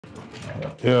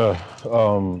Yeah,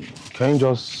 can you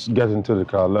just get into the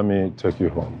car? Let me take you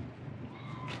home.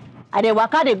 I dey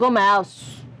waka dey go my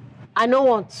house. I no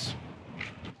want.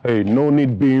 Hey, no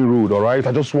need being rude, all right?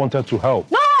 I just wanted to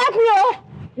help. No help me, oh!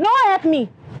 No help me.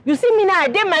 You see me now, I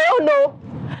dey my own, oh.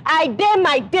 I dey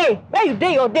my day. Where you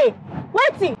dey your day?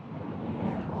 Waiting.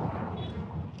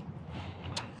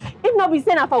 If not be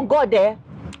saying I for God there,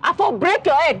 I for break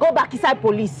your head, go back inside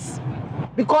police.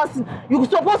 Because you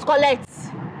suppose collect.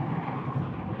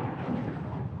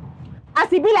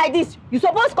 As it be like this, you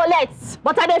suppose collect.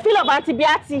 But I dey feel of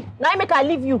antibiotic. Now I make I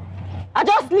leave you. I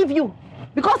just leave you.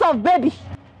 Because of baby.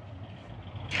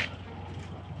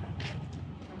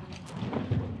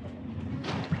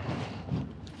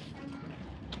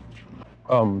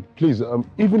 Please,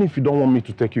 even if you don't want me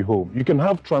to take you home, you can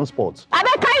have transport. I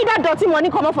beg carry that dirty money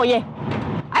come up for you.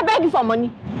 I beg you for money.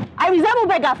 I resemble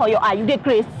beggar for your eye. You dey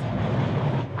crazy.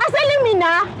 I say leave me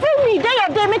now. Free me. Day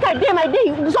your day, make I day my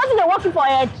day. Something they working for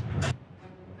head.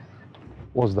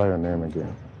 What's that your name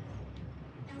again?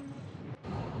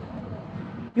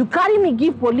 You carry me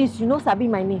give police, you know sabi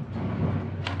my name.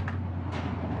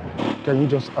 Can you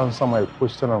just answer my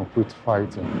question and quit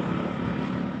fighting?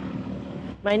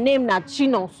 My name na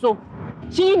Chinonso.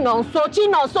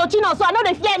 Chinonso. I know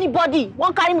they fear anybody.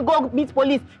 Won't carry me go meet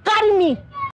police. Carry me.